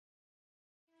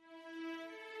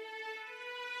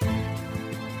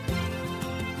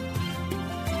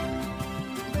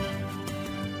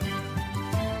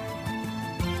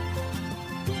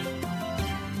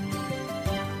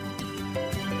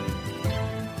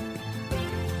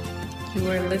You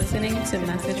are listening to a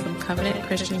message from Covenant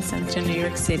Christian Center, New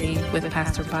York City, with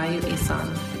Pastor Bayu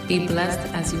Isan. Be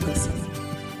blessed as you listen.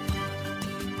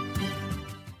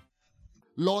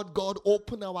 Lord God,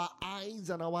 open our eyes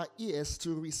and our ears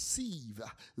to receive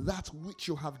that which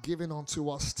you have given unto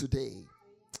us today.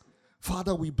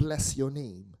 Father, we bless your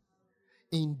name.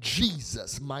 In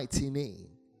Jesus' mighty name,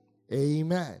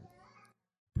 amen.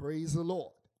 Praise the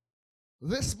Lord.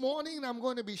 This morning, I'm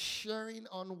going to be sharing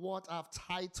on what I've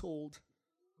titled,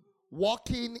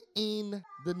 Walking in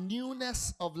the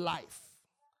Newness of Life.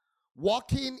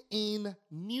 Walking in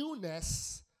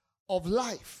newness of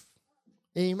life.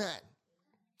 Amen.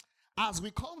 As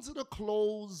we come to the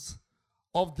close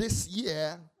of this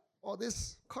year, or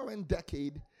this current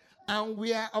decade, and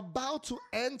we are about to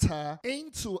enter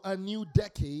into a new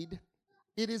decade,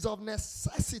 it is of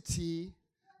necessity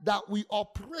that we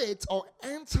operate or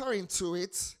enter into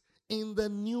it in the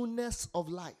newness of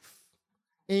life.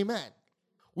 Amen.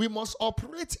 We must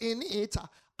operate in it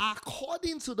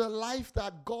according to the life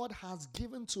that God has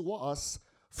given to us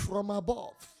from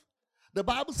above. The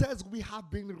Bible says we have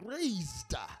been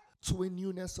raised to a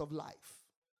newness of life.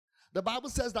 The Bible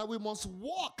says that we must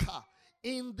walk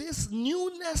in this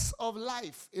newness of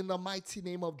life in the mighty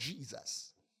name of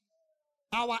Jesus.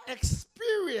 Our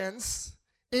experience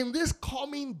in this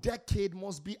coming decade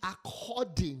must be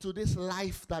according to this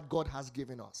life that God has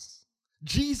given us.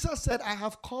 Jesus said, I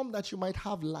have come that you might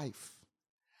have life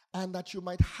and that you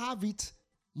might have it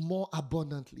more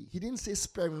abundantly. He didn't say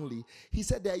sparingly. He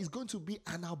said there is going to be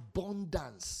an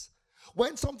abundance.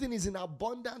 When something is in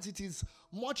abundance, it is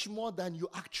much more than you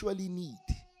actually need.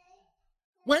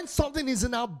 When something is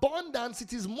in abundance,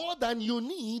 it is more than you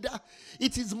need.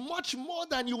 It is much more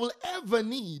than you will ever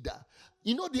need.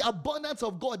 You know, the abundance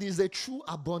of God is a true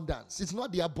abundance. It's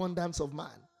not the abundance of man.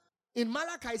 In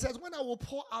Malachi, it says, when I will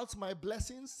pour out my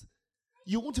blessings,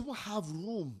 you won't even have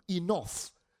room enough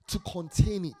to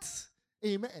contain it.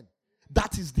 Amen.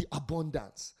 That is the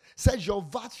abundance. It says your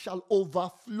vat shall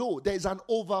overflow. There is an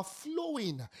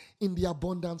overflowing in the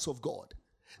abundance of God.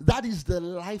 That is the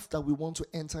life that we want to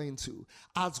enter into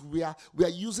as we are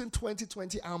using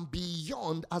 2020 and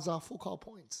beyond as our focal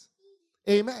point.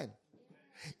 Amen.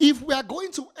 If we are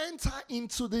going to enter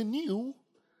into the new,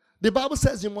 the Bible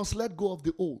says you must let go of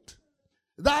the old.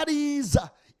 That is,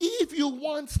 if you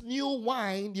want new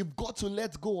wine, you've got to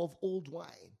let go of old wine.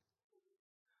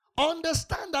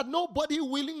 Understand that nobody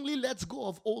willingly lets go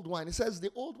of old wine. It says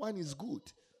the old wine is good.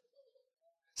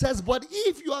 It says, but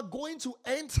if you are going to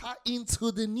enter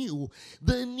into the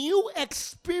new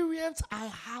experience I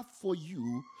have for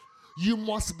you, you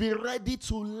must be ready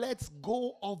to let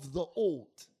go of the old.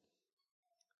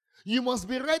 You must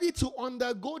be ready to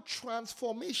undergo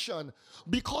transformation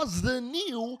because the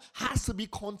new has to be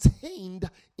contained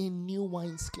in new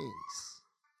wineskins.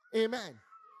 Amen.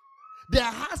 There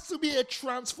has to be a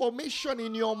transformation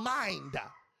in your mind.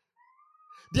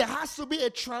 There has to be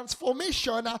a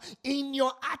transformation in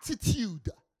your attitude.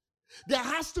 There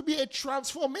has to be a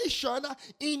transformation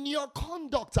in your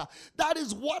conduct. That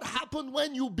is what happened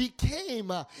when you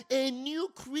became a new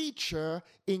creature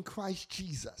in Christ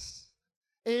Jesus.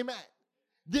 Amen.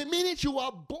 The minute you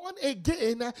are born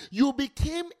again, you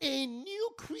became a new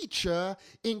creature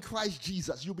in Christ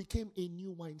Jesus. You became a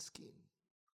new wineskin.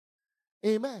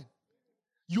 Amen.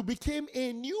 You became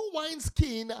a new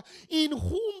wineskin in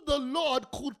whom the Lord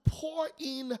could pour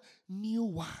in new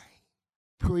wine.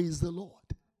 Praise the Lord.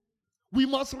 We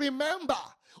must remember,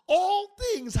 all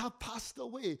things have passed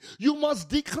away. You must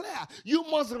declare, you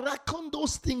must reckon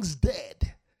those things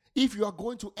dead if you are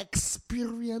going to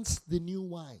experience the new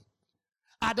wine.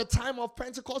 At the time of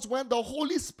Pentecost, when the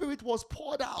Holy Spirit was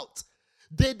poured out,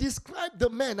 they described the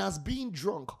men as being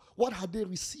drunk. What had they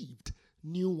received?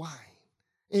 New wine.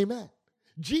 Amen.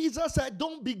 Jesus said,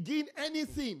 don't begin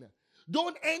anything.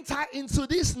 Don't enter into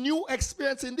this new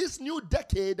experience, in this new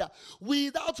decade,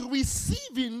 without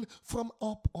receiving from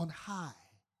up on high.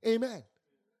 Amen.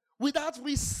 Without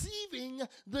receiving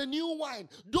the new wine.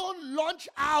 Don't launch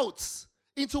out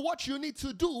into what you need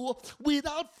to do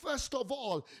without first of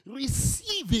all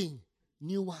receiving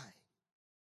new wine.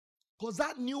 Because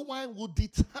that new wine will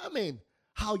determine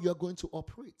how you're going to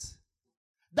operate.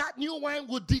 That new wine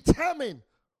will determine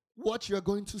what you're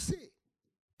going to say.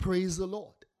 Praise the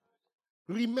Lord.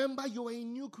 Remember, you are a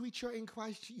new creature in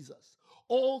Christ Jesus.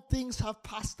 All things have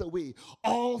passed away.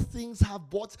 All things have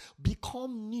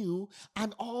become new,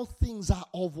 and all things are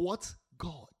of what?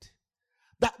 God.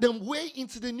 That the way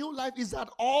into the new life is that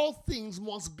all things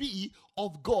must be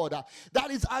of God. That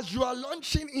is, as you are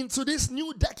launching into this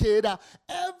new decade,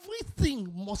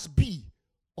 everything must be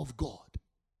of God.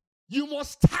 You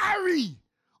must tarry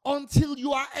until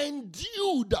you are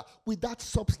endued with that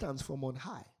substance from on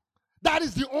high. That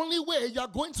is the only way you are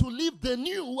going to live the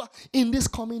new in this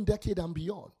coming decade and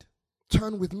beyond.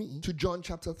 Turn with me to John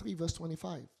chapter 3 verse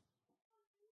 25.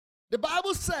 The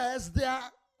Bible says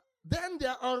then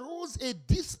there arose a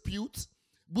dispute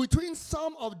between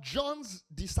some of John's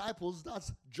disciples,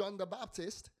 that's John the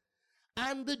Baptist,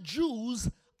 and the Jews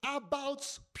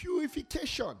about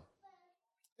purification.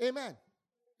 Amen.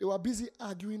 They were busy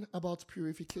arguing about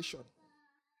purification. It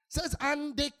says,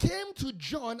 and they came to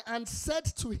John and said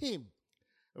to him,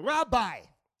 Rabbi,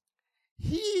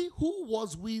 he who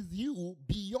was with you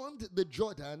beyond the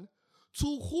Jordan,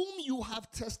 to whom you have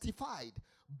testified,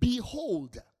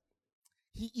 behold,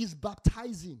 he is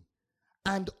baptizing,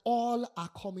 and all are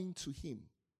coming to him.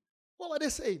 What were they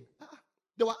saying?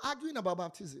 They were arguing about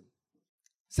baptism.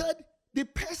 Said, the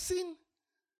person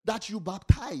that you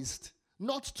baptized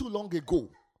not too long ago,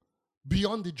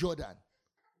 beyond the Jordan,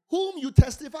 whom you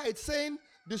testified, saying,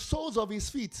 the soles of his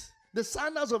feet, the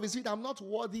sandals of his feet, I'm not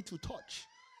worthy to touch.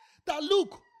 That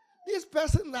look, this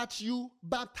person that you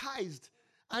baptized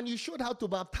and you showed how to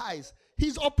baptize,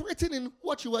 he's operating in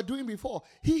what you were doing before.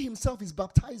 He himself is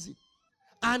baptizing.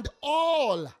 And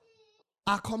all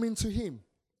are coming to him.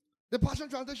 The Passion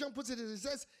Translation puts it as, it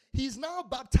says, he's now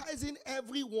baptizing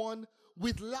everyone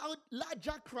with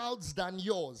larger crowds than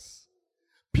yours.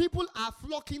 People are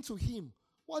flocking to him.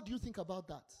 What do you think about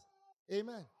that?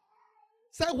 Amen.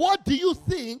 Say, what do you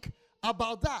think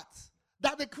about that?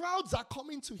 That the crowds are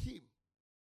coming to him.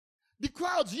 The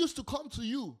crowds used to come to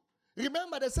you.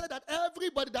 Remember, they said that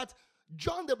everybody, that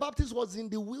John the Baptist was in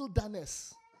the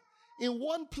wilderness. In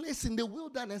one place in the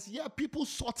wilderness, people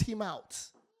sought him out.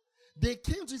 They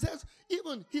came to, he says,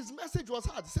 even his message was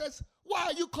hard. He says, why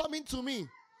are you coming to me?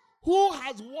 Who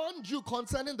has warned you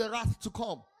concerning the wrath to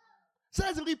come?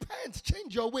 Says, repent,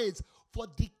 change your ways, for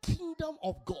the kingdom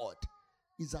of God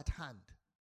is at hand.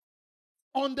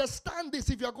 Understand this.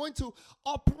 If you're going to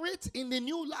operate in the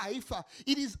new life,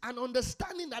 it is an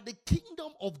understanding that the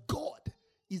kingdom of God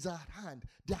is at hand.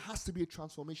 There has to be a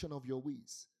transformation of your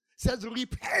ways. It says,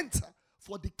 repent,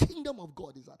 for the kingdom of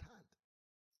God is at hand.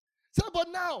 So, but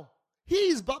now, he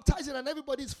is baptizing and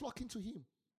everybody is flocking to him.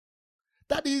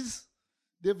 That is,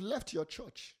 they've left your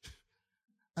church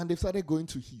and they've started going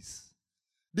to his.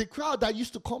 The crowd that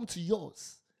used to come to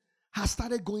yours has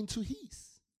started going to his.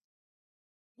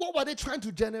 What were they trying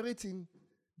to generate in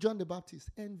John the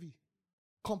Baptist? Envy,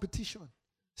 competition,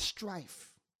 strife.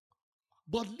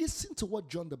 But listen to what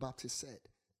John the Baptist said.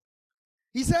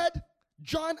 He said,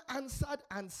 John answered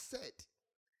and said,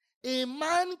 a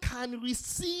man can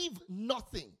receive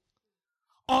nothing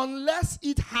unless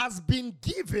it has been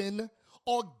given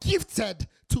or gifted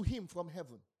to him from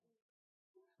heaven.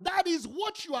 That is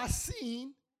what you are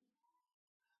seeing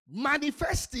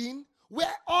manifesting,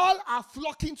 where all are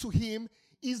flocking to him,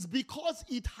 is because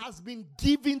it has been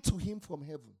given to him from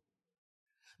heaven.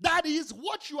 That is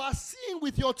what you are seeing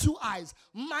with your two eyes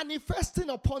manifesting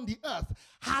upon the earth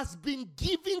has been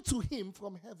given to him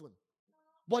from heaven.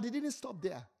 But he didn't stop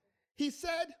there. He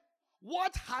said,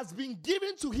 what has been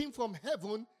given to him from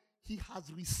heaven, he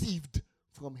has received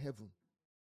from heaven.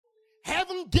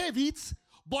 Heaven gave it,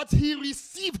 but he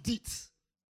received it.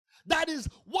 That is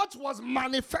what was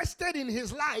manifested in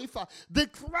his life. The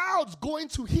crowds going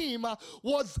to him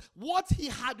was what he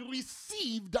had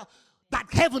received that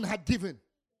heaven had given.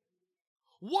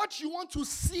 What you want to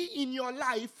see in your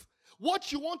life,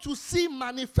 what you want to see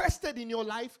manifested in your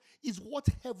life is what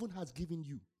heaven has given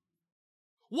you.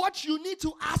 What you need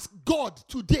to ask God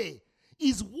today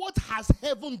is, what has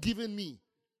heaven given me?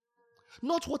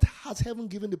 Not what has heaven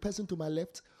given the person to my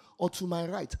left or to my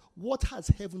right. What has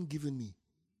heaven given me?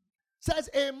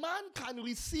 Says a man can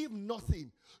receive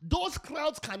nothing. Those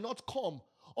crowds cannot come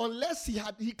unless he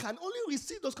can only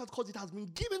receive those crowds because it has been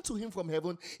given to him from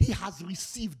heaven. He has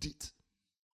received it.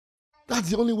 That's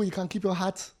the only way you can keep your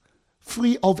heart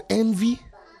free of envy,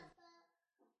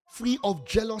 free of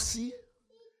jealousy,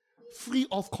 free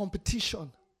of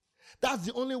competition. That's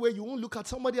the only way you won't look at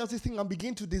somebody else's thing and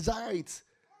begin to desire it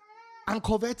and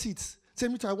covet it. Say,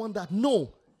 me too, I want that.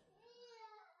 No.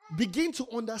 Begin to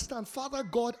understand, Father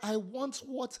God, I want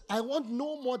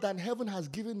no more than heaven has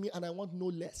given me, and I want no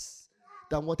less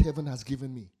than what heaven has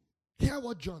given me. Hear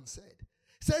what John said.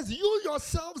 He says, you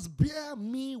yourselves bear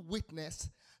me witness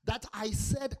that I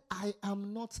said I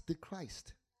am not the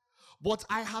Christ, but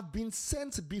I have been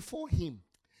sent before him.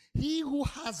 He who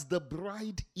has the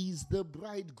bride is the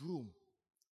bridegroom.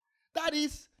 That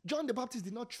is, John the Baptist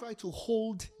did not try to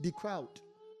hold the crowd.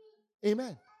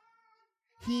 Amen.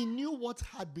 He knew what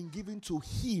had been given to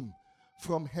him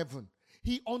from heaven.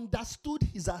 He understood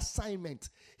his assignment.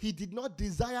 He did not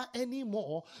desire any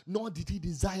more, nor did he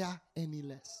desire any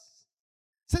less.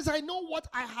 Says, I know what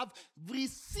I have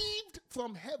received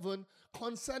from heaven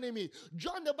concerning me.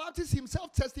 John the Baptist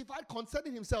himself testified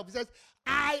concerning himself. He says,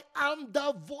 I am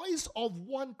the voice of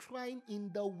one crying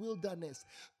in the wilderness.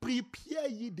 Prepare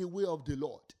ye the way of the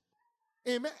Lord.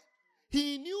 Amen.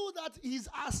 He knew that his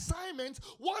assignment,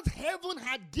 what heaven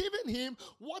had given him,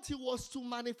 what he was to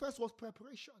manifest was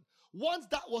preparation. Once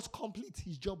that was complete,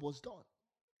 his job was done.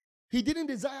 He didn't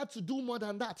desire to do more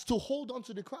than that, to hold on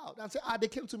to the crowd and say, they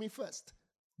came to me first.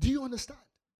 Do you understand?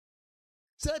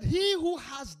 Said, he who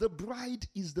has the bride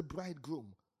is the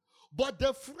bridegroom. But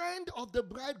the friend of the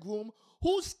bridegroom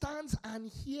who stands and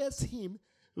hears him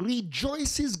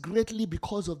rejoices greatly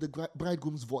because of the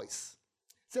bridegroom's voice.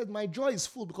 Said, my joy is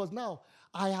full because now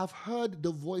I have heard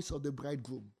the voice of the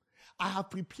bridegroom. I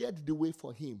have prepared the way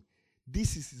for him.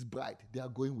 This is his bride. They are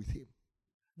going with him.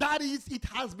 That is, it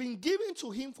has been given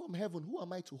to him from heaven. Who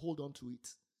am I to hold on to it?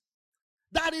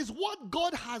 That is what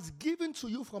God has given to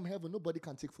you from heaven. Nobody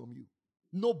can take from you.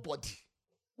 Nobody.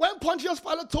 When Pontius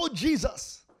Pilate told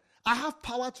Jesus, I have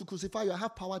power to crucify you, I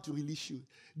have power to release you,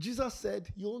 Jesus said,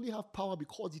 you only have power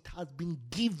because it has been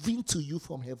given to you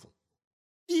from heaven.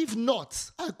 If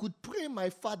not, I could pray my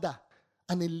Father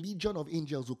and a legion of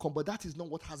angels will come, but that is not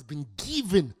what has been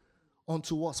given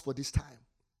unto us for this time.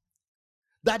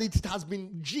 That it has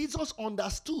been, Jesus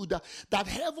understood that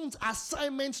heaven's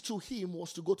assignment to him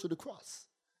was to go to the cross.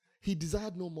 He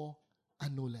desired no more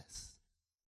and no less.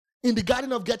 In the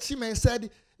Garden of Gethsemane, he said,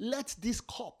 let this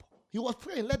cup, he was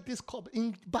praying, let this cup,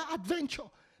 by adventure,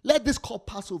 let this cup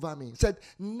pass over me. He said,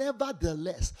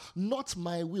 nevertheless, not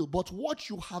my will, but what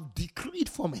you have decreed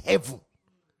from heaven,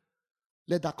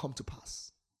 let that come to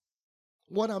pass.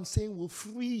 What I'm saying will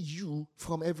free you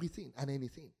from everything and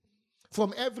anything.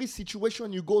 From every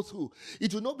situation you go through.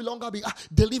 It will no longer be,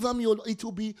 deliver me. It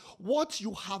will be what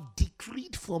you have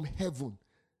decreed from heaven.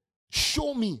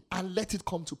 Show me and let it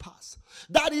come to pass.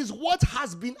 That is what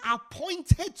has been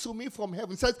appointed to me from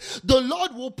heaven. It says, the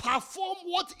Lord will perform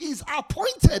what is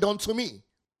appointed unto me.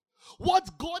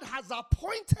 What God has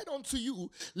appointed unto you,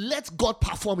 let God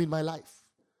perform in my life.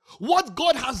 What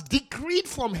God has decreed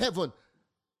from heaven.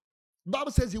 The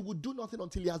Bible says he will do nothing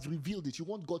until he has revealed it. You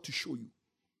want God to show you.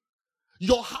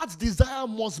 Your heart's desire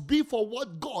must be for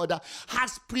what God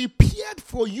has prepared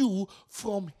for you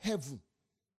from heaven.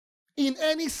 In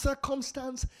any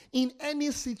circumstance, in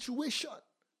any situation.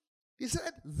 He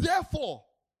said, therefore,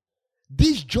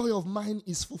 this joy of mine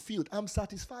is fulfilled. I'm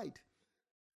satisfied.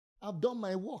 I've done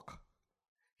my work.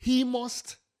 He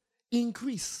must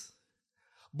increase,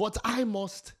 but I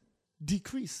must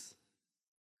decrease.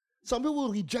 Some people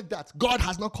will reject that. God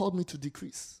has not called me to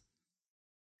decrease.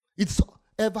 It's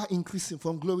ever increasing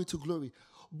from glory to glory.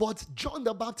 But John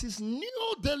the Baptist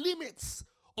knew the limits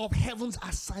of heaven's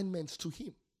assignments to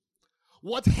him.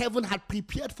 What heaven had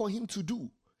prepared for him to do.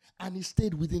 And he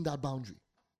stayed within that boundary.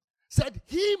 Said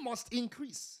he must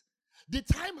increase. The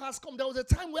time has come. There was a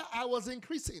time where I was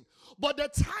increasing. But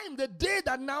the day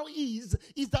that now is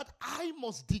that I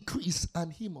must decrease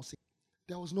and he must increase.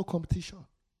 There was no competition.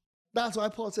 That's why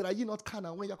Paul said, are you not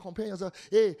carnal when you're comparing yourself?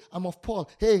 Hey, I'm of Paul.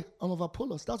 Hey, I'm of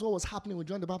Apollos. That's what was happening with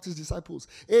John the Baptist's disciples.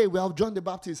 Hey, we have John the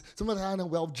Baptist. Somebody said,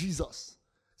 we have Jesus.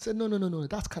 Said, no.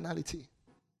 That's carnality.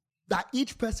 That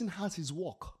each person has his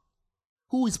work.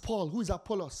 Who is Paul? Who is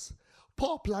Apollos?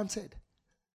 Paul planted.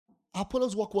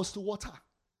 Apollos' work was to water.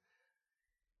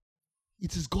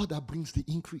 It is God that brings the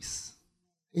increase.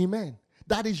 Amen.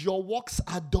 That is, your works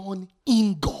are done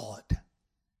in God.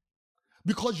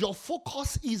 Because your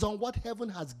focus is on what heaven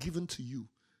has given to you.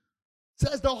 It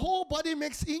says the whole body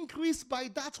makes increase by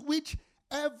that which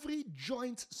every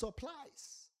joint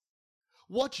supplies.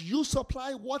 What you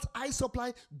supply, what I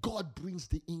supply, God brings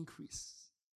the increase.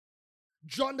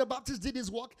 John the Baptist did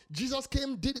his work. Jesus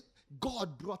came, did it.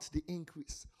 God brought the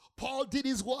increase. Paul did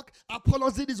his work.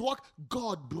 Apollos did his work.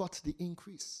 God brought the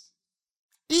increase.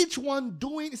 Each one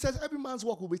doing, it says every man's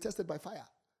work will be tested by fire.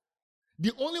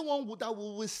 The only one that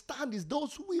will withstand is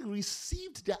those who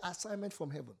received their assignment from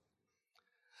heaven.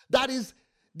 That is,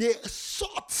 they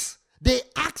sought, they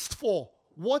asked for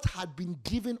what had been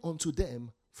given unto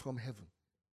them from heaven.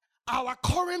 Our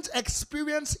current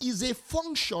experience is a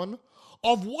function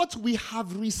of what we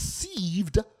have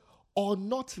received or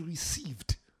not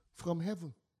received from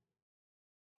heaven.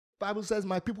 The Bible says,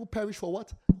 my people perish for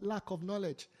what? Lack of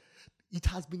knowledge. It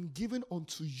has been given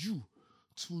unto you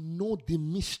to know the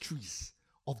mysteries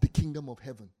of the kingdom of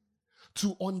heaven,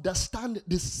 to understand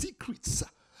the secrets,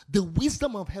 the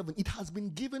wisdom of heaven. It has been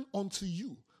given unto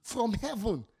you from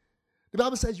heaven. The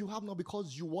Bible says you have not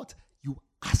because you what? You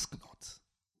ask not.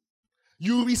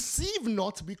 You receive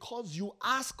not because you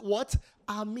ask what?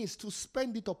 Amiss, to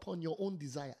spend it upon your own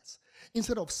desires,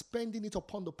 instead of spending it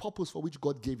upon the purpose for which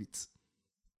God gave it.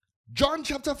 John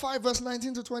chapter 5 verse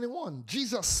 19 to 21,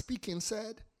 Jesus speaking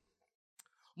said,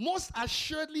 most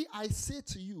assuredly I say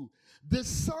to you, the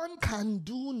Son can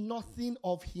do nothing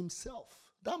of himself.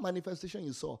 That manifestation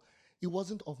you saw, it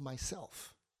wasn't of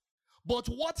myself. But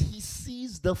what he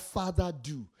sees the Father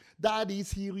do, that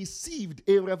is, he received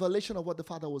a revelation of what the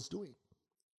Father was doing.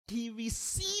 He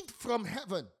received from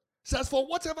heaven. Says, for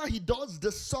whatever he does,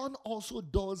 the Son also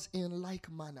does in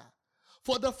like manner.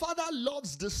 For the Father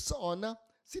loves the Son.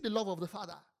 See the love of the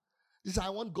Father. This is, I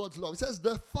want God's love. It says,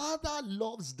 the Father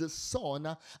loves the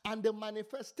Son, and the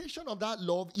manifestation of that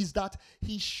love is that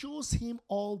he shows him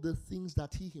all the things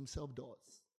that he himself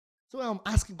does. So when I'm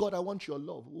asking God, I want your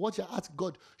love. What you ask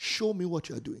God, show me what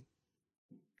you're doing.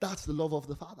 That's the love of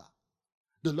the Father.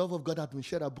 The love of God that been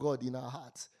shed abroad in our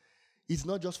hearts. It's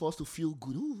not just for us to feel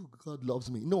good. Ooh, God loves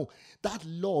me. No, that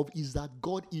love is that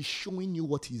God is showing you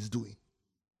what he's doing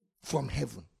from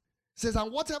heaven. It says, and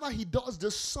whatever he does,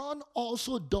 the Son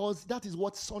also does. That is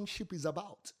what sonship is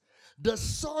about. The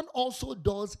Son also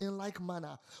does in like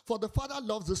manner. For the Father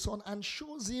loves the Son and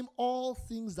shows him all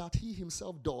things that he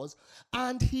himself does,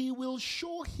 and he will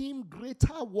show him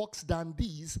greater works than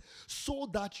these, so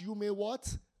that you may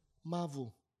what?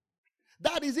 Marvel.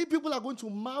 That is, if people are going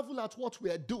to marvel at what we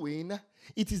are doing,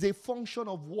 it is a function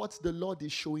of what the Lord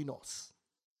is showing us.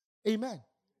 Amen.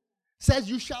 Says,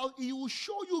 he will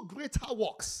show you greater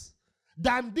works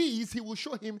than these. He will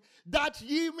show him, that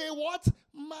ye may what?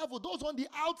 Marvel. Those on the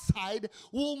outside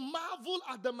will marvel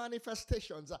at the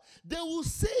manifestations. They will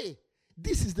say,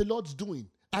 this is the Lord's doing.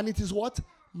 And it is what?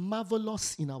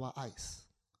 Marvelous in our eyes.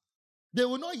 They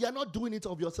will know you're not doing it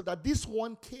of yourself, that this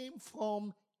one came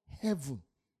from heaven.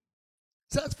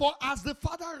 Says, for as the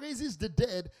Father raises the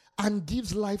dead and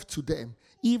gives life to them,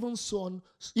 even so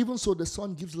the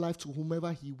Son gives life to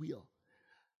whomever he will.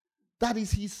 That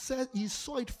is, he said he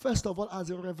saw it first of all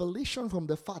as a revelation from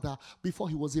the Father before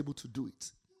he was able to do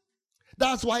it.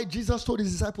 That's why Jesus told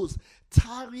his disciples,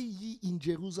 tarry ye in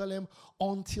Jerusalem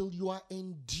until you are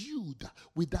endued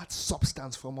with that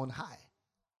substance from on high.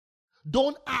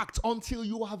 Don't act until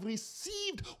you have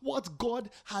received what God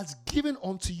has given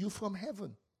unto you from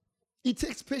heaven. It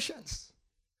takes patience.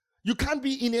 You can't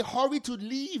be in a hurry to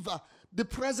leave the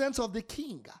presence of the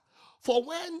king. For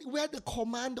where the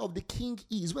command of the king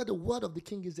is, where the word of the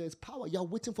king is, there is power. You are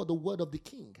waiting for the word of the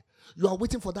king. You are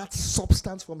waiting for that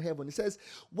substance from heaven. It says,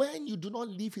 when you do not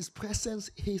leave his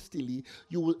presence hastily,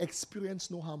 you will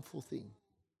experience no harmful thing.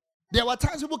 There were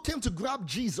times people came to grab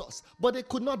Jesus, but they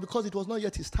could not because it was not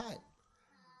yet his time.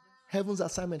 Heaven's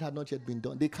assignment had not yet been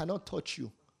done. They cannot touch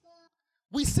you.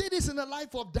 We see this in the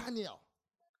life of Daniel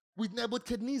with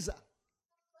Nebuchadnezzar.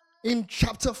 In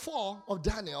chapter 4 of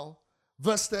Daniel,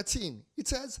 verse 13, it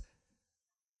says,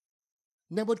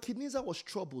 Nebuchadnezzar was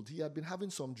troubled. He had been having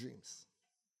some dreams.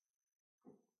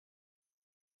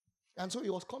 And so he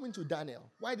was coming to Daniel.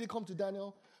 Why did he come to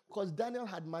Daniel? Because Daniel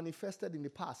had manifested in the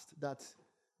past that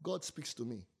God speaks to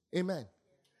me. Amen.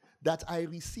 That I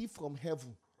receive from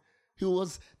heaven.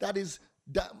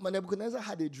 Nebuchadnezzar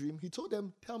had a dream. He told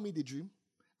them, tell me the dream.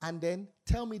 And then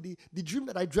tell me the dream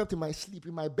that I dreamt in my sleep,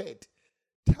 in my bed.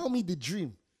 Tell me the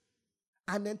dream.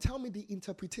 And then tell me the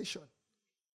interpretation.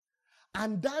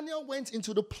 And Daniel went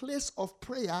into the place of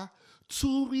prayer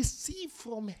to receive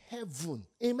from heaven.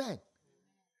 Amen.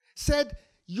 Said,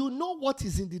 you know what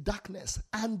is in the darkness,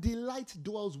 and the light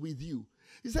dwells with you.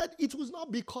 He said, it was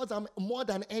not because I'm more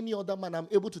than any other man I'm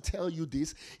able to tell you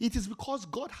this. It is because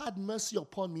God had mercy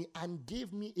upon me and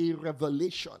gave me a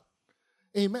revelation.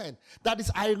 Amen. That is,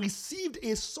 I received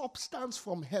a substance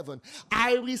from heaven.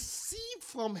 I received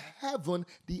from heaven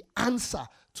the answer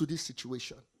to this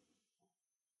situation.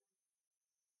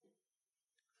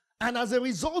 And as a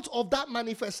result of that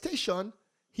manifestation,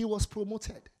 he was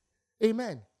promoted.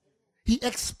 Amen. He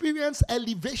experienced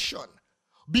elevation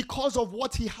because of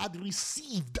what he had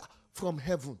received from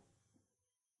heaven.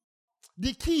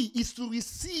 The key is to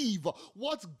receive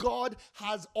what God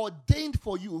has ordained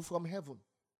for you from heaven.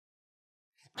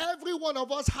 Every one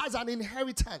of us has an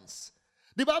inheritance.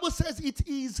 The Bible says it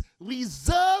is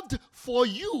reserved for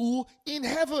you in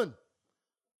heaven.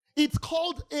 It's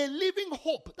called a living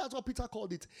hope. That's what Peter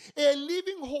called it. A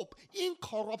living hope,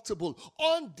 incorruptible,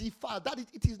 undefiled. That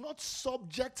it is not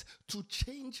subject to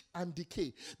change and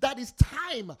decay. That is,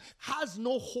 time has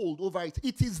no hold over it.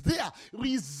 It is there,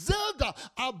 reserved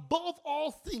above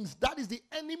all things. That is, the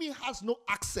enemy has no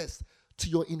access to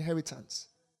your inheritance.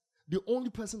 The only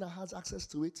person that has access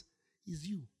to it is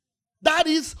you. That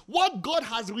is what God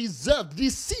has reserved. The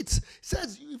seat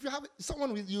says, if you have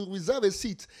someone with you reserve a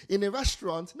seat in a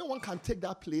restaurant, no one can take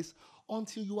that place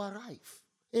until you arrive.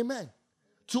 Amen.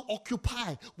 To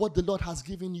occupy what the Lord has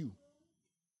given you.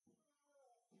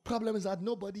 Problem is that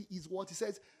nobody is what he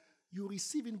says. You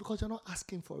receive it because you're not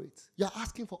asking for it. You're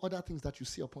asking for other things that you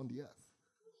see upon the earth.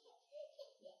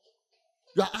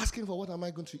 You're asking for, what am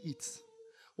I going to eat?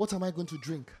 What am I going to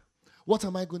drink? What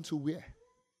am I going to wear?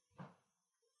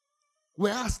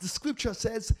 Whereas the scripture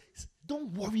says,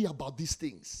 don't worry about these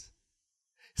things.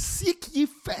 Seek ye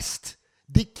first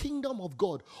the kingdom of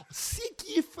God. Seek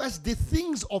ye first the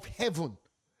things of heaven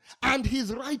and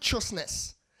his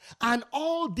righteousness. And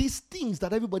all these things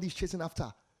that everybody is chasing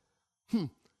after.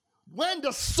 When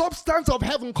the substance of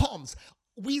heaven comes,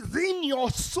 within your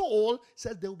soul,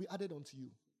 says they will be added unto you.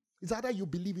 It's either you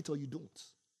believe it or you don't.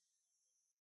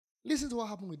 Listen to what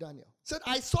happened with Daniel. He said,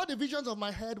 I saw the visions of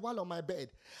my head while on my bed,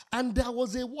 and there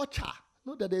was a watcher.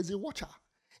 Know that there's a watcher.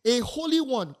 A holy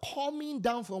one coming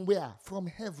down from where? From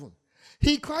heaven.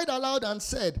 He cried aloud and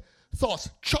said, thus,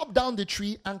 chop down the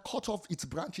tree and cut off its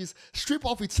branches, strip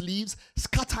off its leaves,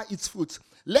 scatter its fruits.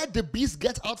 Let the beast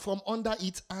get out from under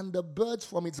it and the birds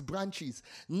from its branches.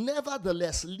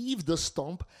 Nevertheless, leave the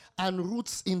stump and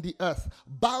roots in the earth,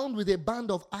 bound with a band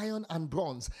of iron and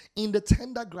bronze, in the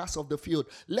tender grass of the field.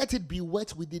 Let it be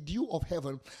wet with the dew of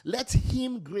heaven. Let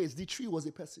him graze. The tree was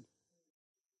a person.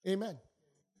 Amen.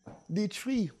 The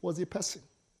tree was a person.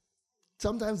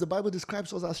 Sometimes the Bible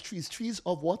describes us as trees. Trees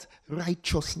of what?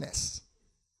 Righteousness.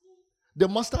 The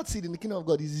mustard seed in the kingdom of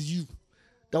God is you,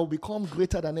 that will become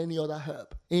greater than any other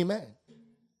herb. Amen.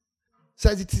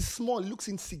 Says it is small, it looks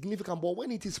insignificant, but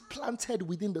when it is planted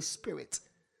within the spirit,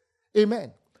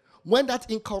 amen. When that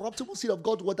incorruptible seed of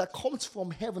God, what that comes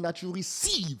from heaven that you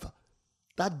receive,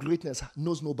 that greatness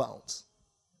knows no bounds.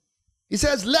 He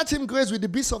says, let him graze with the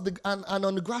beasts of the and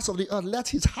on the grass of the earth. Let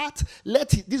his heart,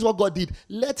 this is what God did.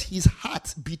 Let his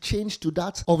heart be changed to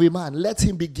that of a man. Let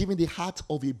him be given the heart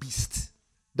of a beast.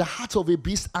 The heart of a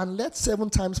beast, and let 7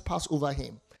 times pass over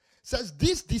him. Says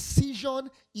this decision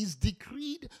is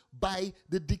decreed by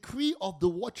the decree of the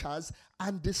watchers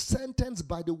and the sentence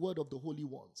by the word of the holy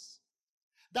ones.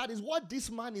 That is what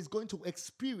this man is going to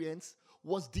experience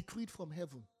was decreed from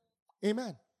heaven.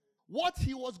 Amen. What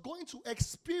he was going to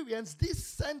experience, this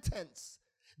sentence,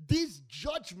 this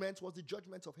judgment was the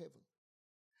judgment of heaven.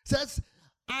 Says,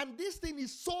 and this thing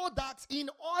is so that in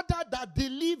order that the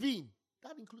living,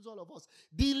 that includes all of us,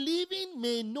 the living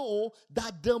may know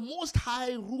that the Most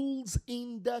High rules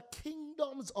in the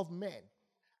kingdoms of men.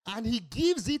 And he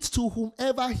gives it to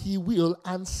whomever he will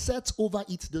and sets over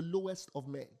it the lowest of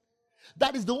men.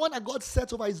 That is the one that God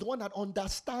sets over, is the one that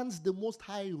understands the Most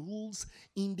High rules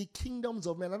in the kingdoms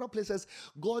of men. Another place says,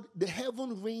 God, the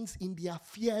heaven reigns in the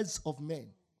affairs of men.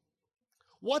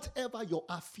 Whatever your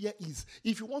affair is,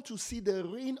 if you want to see the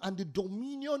reign and the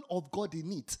dominion of God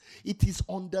in it, it is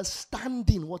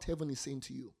understanding what heaven is saying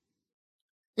to you.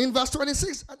 In verse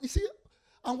 26, and you see,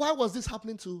 and why was this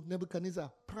happening to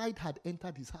Nebuchadnezzar? Pride had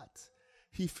entered his heart.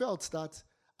 He felt that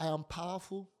I am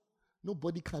powerful,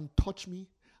 nobody can touch me,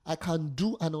 I can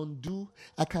do and undo,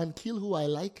 I can kill who I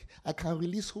like, I can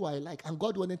release who I like. And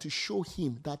God wanted to show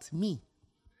him that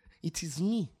it is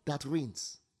me that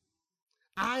reigns.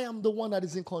 I am the one that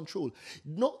is in control.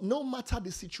 No matter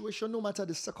the situation, no matter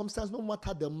the circumstance, no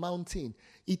matter the mountain,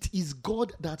 it is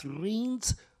God that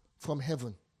reigns from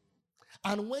heaven.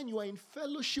 And when you are in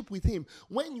fellowship with him,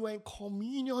 when you are in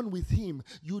communion with him,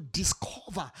 you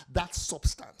discover that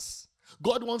substance.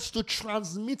 God wants to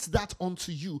transmit that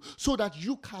onto you so that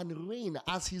you can reign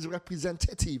as his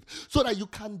representative, so that you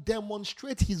can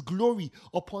demonstrate his glory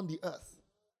upon the earth.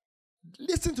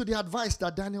 Listen to the advice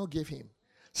that Daniel gave him.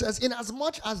 Says,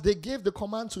 inasmuch as they gave the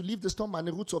command to leave the stump and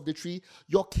the roots of the tree,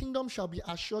 your kingdom shall be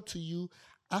assured to you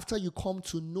after you come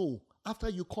to know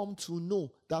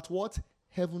that what?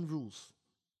 Heaven rules.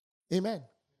 Amen.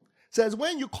 Says,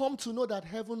 when you come to know that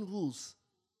heaven rules,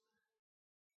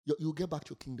 you'll get back to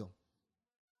your kingdom.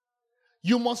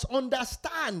 You must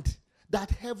understand that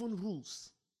heaven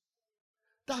rules.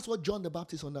 That's what John the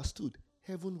Baptist understood.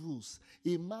 Heaven rules.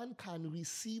 A man can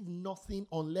receive nothing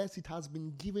unless it has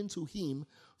been given to him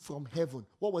from heaven.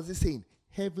 What was he saying?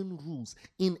 Heaven rules.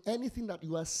 In anything that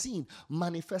you are seeing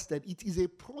manifested, it is a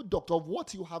product of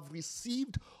what you have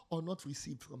received or not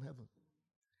received from heaven.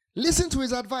 Listen to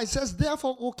his advice. It says,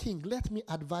 therefore, O king, let my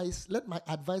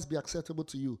advice be acceptable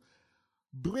to you.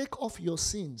 Break off your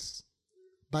sins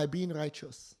by being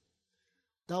righteous.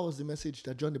 That was the message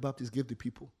that John the Baptist gave the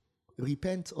people.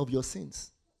 Repent of your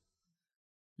sins.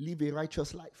 Live a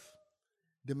righteous life.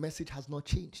 The message has not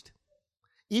changed.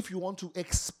 If you want to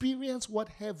experience what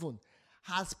heaven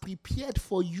has prepared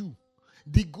for you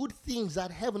the good things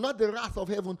that heaven, not the wrath of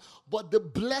heaven, but the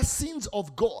blessings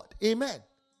of God. Amen.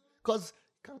 Because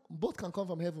both can come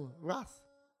from heaven. Wrath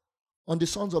on the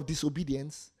sons of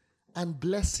disobedience and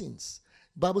blessings.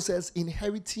 Bible says,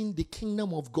 inheriting the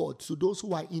kingdom of God to those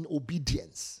who are in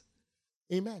obedience.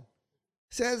 Amen.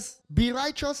 Says, be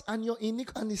righteous and your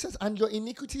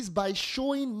iniquities by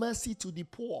showing mercy to the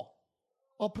poor,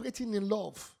 operating in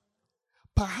love.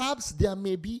 Perhaps there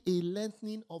may be a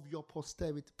lengthening of your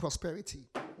prosperity.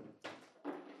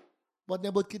 But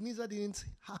Nebuchadnezzar didn't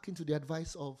hearken to the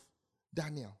advice of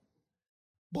Daniel.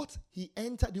 But he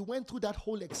went through that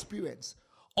whole experience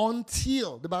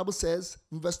until, the Bible says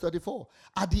in verse 34,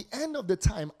 at the end of the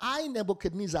time, I,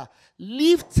 Nebuchadnezzar,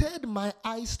 lifted my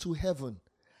eyes to heaven,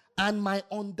 and my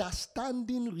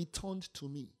understanding returned to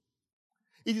me.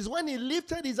 It is when he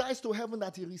lifted his eyes to heaven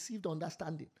that he received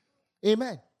understanding.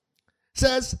 Amen.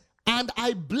 Says, and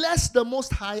I blessed the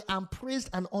Most High and praised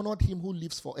and honored him who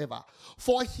lives forever.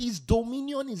 For his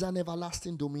dominion is an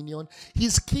everlasting dominion.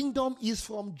 His kingdom is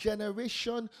from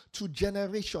generation to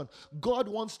generation. God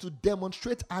wants to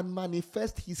demonstrate and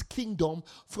manifest his kingdom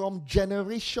from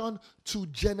generation to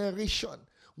generation.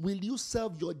 Will you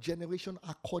serve your generation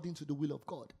according to the will of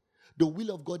God? The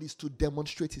will of God is to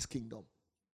demonstrate his kingdom.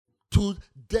 To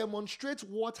demonstrate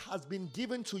what has been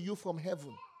given to you from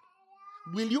heaven.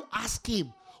 Will you ask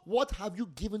him, what have you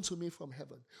given to me from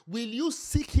heaven? Will you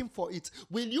seek him for it?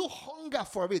 Will you hunger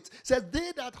for it? It says,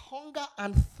 they that hunger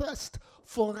and thirst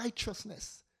for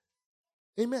righteousness.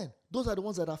 Amen. Those are the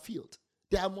ones that are filled.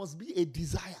 There must be a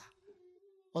desire.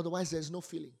 Otherwise, there's no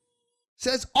feeling. It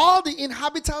says, all the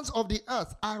inhabitants of the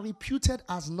earth are reputed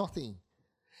as nothing.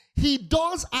 He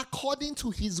does according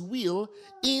to his will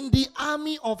in the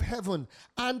army of heaven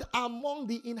and among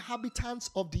the inhabitants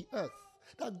of the earth.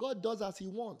 That God does as he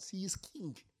wants. He is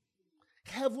king.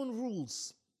 Heaven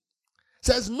rules.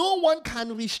 Says no one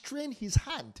can restrain his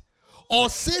hand or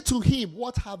say to him,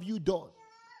 what have you done?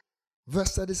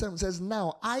 Verse 37 says,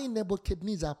 now I,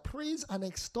 Nebuchadnezzar, praise and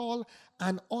extol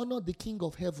and honor the King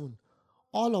of heaven,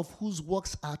 all of whose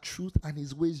works are truth and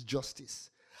his ways justice.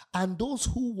 And those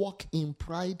who walk in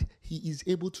pride, he is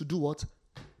able to do what?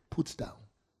 Put down.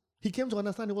 He came to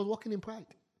understand he was walking in pride.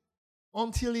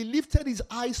 Until he lifted his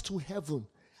eyes to heaven,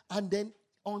 and then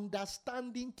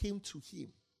understanding came to him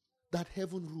that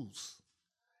heaven rules.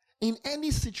 In any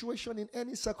situation, in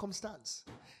any circumstance,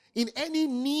 in any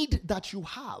need that you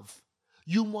have,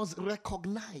 you must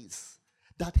recognize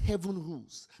that heaven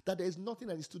rules, that there is nothing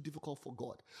that is too difficult for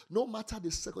God. No matter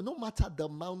the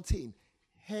mountain,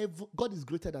 God is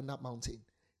greater than that mountain.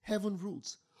 Heaven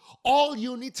rules. All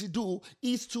you need to do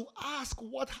is to ask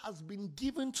what has been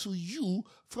given to you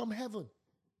from heaven.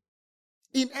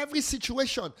 In every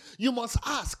situation, you must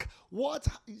ask what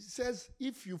it says.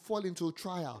 If you fall into a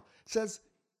trial, it says,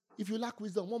 if you lack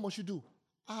wisdom, what must you do?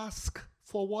 Ask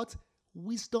for what?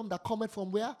 Wisdom that cometh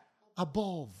from where?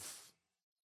 Above.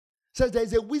 It says there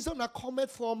is a wisdom that cometh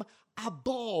from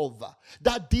above,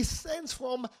 that descends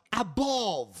from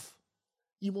above.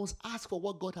 You must ask for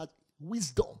what God has.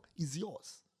 Wisdom is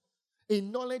yours. A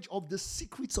knowledge of the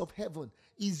secrets of heaven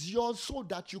is yours so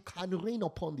that you can reign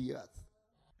upon the earth.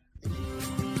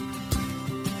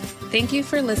 Thank you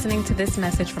for listening to this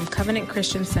message from Covenant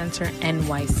Christian Center,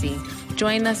 NYC.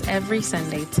 Join us every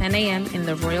Sunday, 10 a.m. in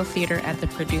the Royal Theater at the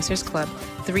Producers Club,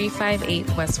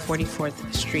 358 West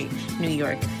 44th Street, New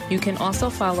York. You can also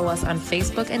follow us on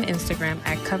Facebook and Instagram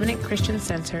at Covenant Christian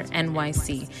Center,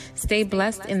 NYC. Stay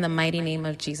blessed in the mighty name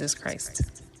of Jesus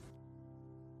Christ.